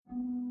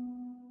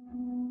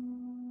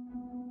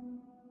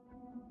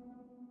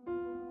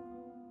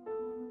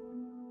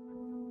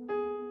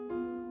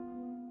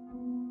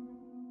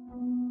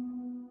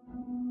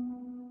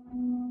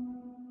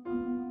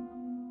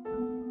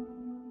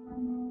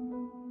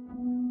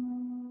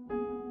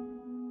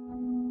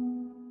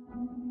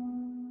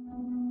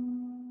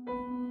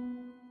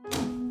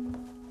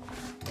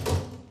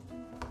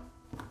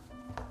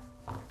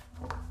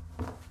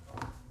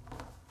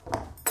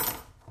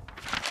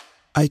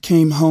I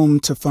came home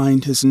to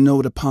find his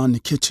note upon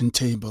the kitchen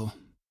table.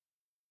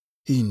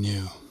 He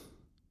knew.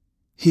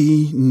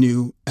 He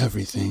knew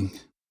everything.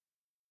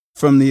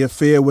 From the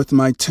affair with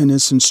my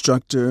tennis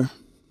instructor,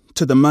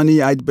 to the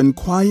money I'd been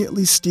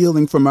quietly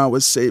stealing from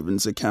our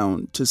savings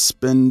account to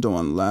spend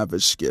on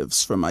lavish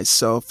gifts for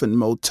myself and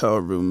motel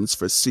rooms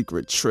for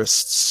secret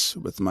trysts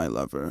with my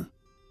lover.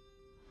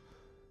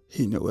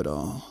 He knew it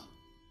all.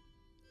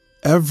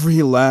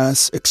 Every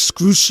last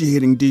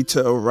excruciating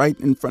detail right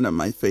in front of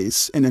my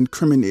face in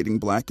incriminating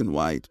black and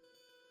white.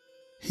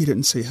 He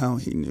didn't say how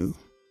he knew,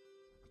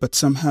 but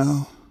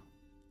somehow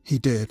he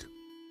did.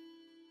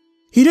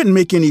 He didn't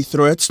make any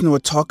threats nor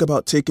talk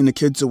about taking the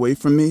kids away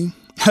from me.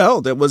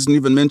 Hell, there wasn't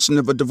even mention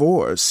of a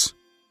divorce.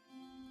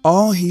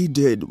 All he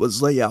did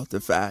was lay out the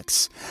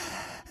facts,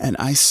 and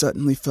I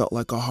suddenly felt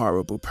like a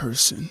horrible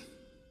person.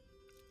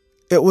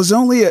 It was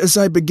only as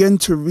I began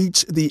to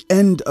reach the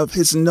end of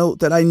his note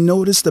that I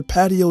noticed the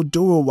patio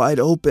door wide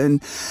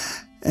open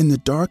and the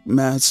dark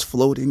mass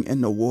floating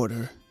in the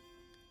water.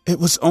 It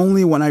was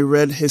only when I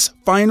read his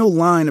final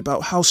line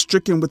about how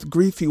stricken with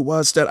grief he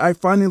was that I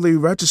finally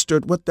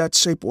registered what that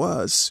shape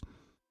was.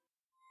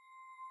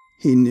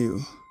 He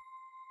knew,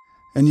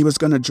 and he was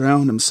going to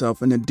drown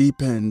himself in the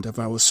deep end of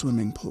our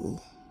swimming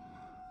pool.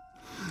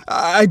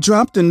 I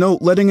dropped the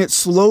note, letting it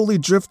slowly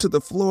drift to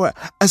the floor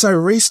as I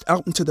raced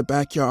out into the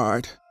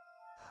backyard.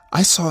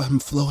 I saw him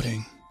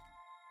floating,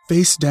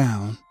 face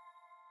down,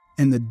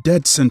 in the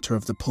dead center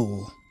of the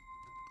pool.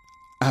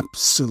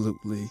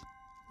 Absolutely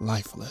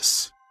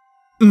lifeless.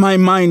 My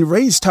mind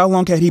raced. How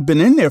long had he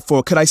been in there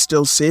for? Could I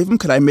still save him?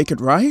 Could I make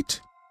it right?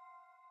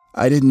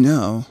 I didn't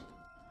know,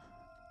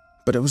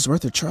 but it was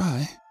worth a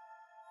try.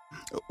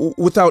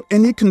 Without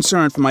any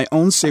concern for my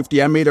own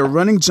safety, I made a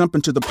running jump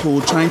into the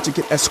pool, trying to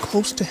get as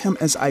close to him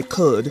as I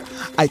could.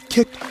 I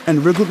kicked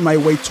and wriggled my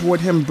way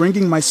toward him,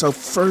 bringing myself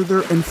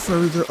further and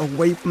further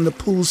away from the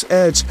pool's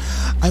edge.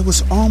 I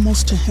was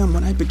almost to him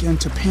when I began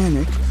to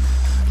panic,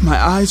 my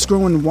eyes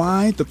growing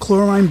wide, the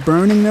chlorine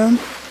burning them.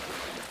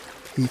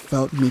 He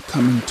felt me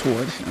coming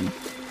toward him.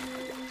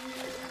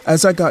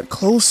 As I got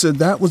closer,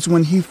 that was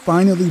when he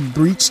finally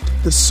breached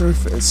the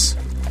surface.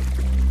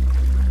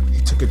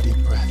 He took a deep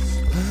breath,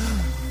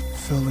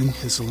 filling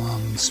his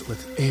lungs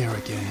with air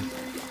again,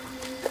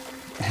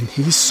 and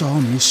he saw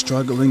me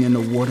struggling in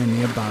the water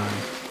nearby.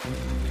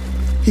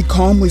 He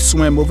calmly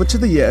swam over to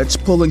the edge,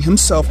 pulling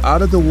himself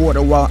out of the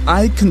water while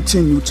I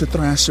continued to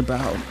thrash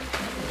about.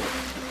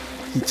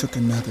 He took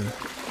another,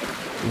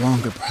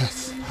 longer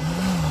breath.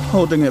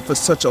 Holding it for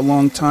such a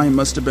long time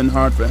must have been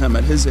hard for him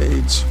at his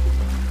age.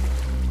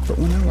 But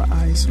when our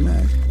eyes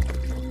met,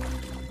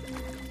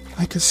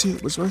 I could see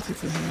it was worth it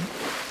for him.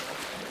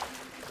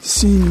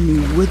 Seeing me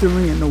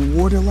withering in the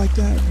water like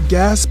that,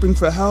 gasping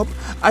for help,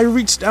 I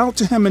reached out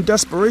to him in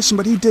desperation,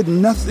 but he did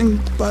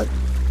nothing but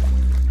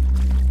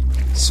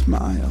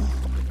smile.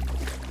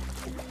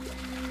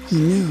 He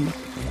knew.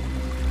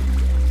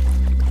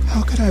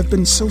 How could I have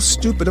been so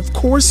stupid? Of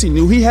course he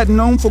knew. He had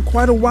known for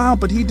quite a while,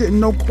 but he didn't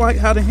know quite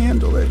how to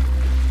handle it.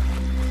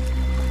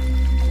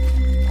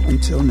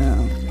 Until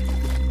now.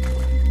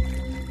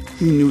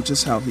 He knew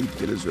just how he'd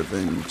get his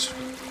revenge.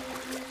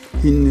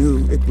 He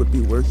knew it would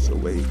be worth the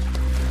wait.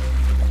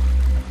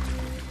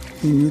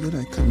 He knew that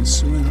I couldn't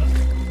swim.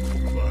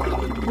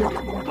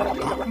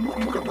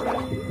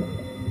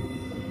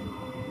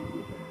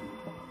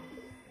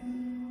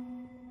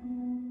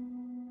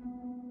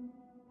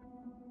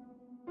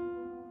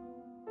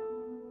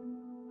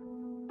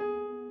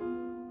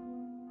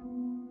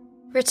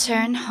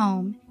 Return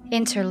Home,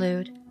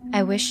 Interlude,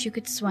 I Wish You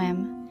Could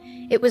Swim.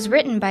 It was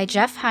written by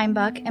Jeff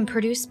Heimbuch and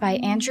produced by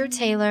Andrew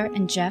Taylor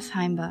and Jeff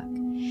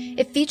Heimbuch.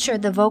 It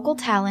featured the vocal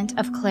talent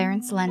of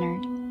Clarence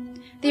Leonard.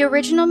 The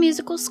original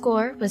musical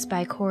score was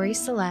by Corey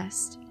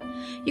Celeste.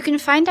 You can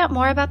find out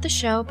more about the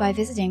show by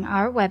visiting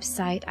our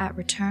website at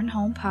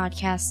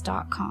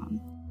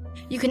returnhomepodcast.com.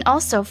 You can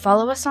also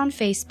follow us on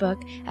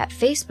Facebook at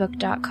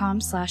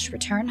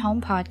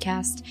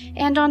facebook.com/returnhomepodcast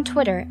and on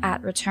Twitter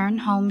at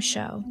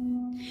returnhomeshow.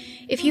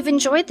 If you've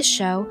enjoyed the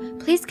show,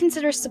 please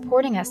consider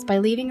supporting us by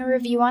leaving a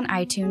review on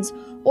iTunes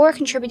or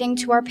contributing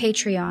to our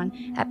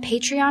Patreon at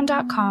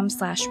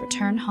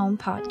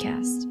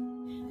patreon.com/returnhomepodcast.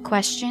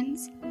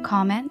 Questions?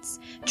 Comments?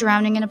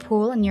 Drowning in a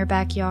pool in your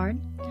backyard?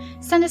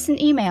 Send us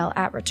an email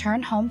at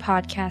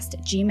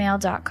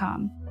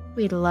returnhomepodcast@gmail.com.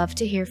 We'd love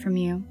to hear from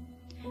you.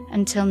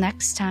 Until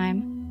next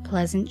time,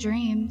 pleasant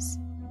dreams.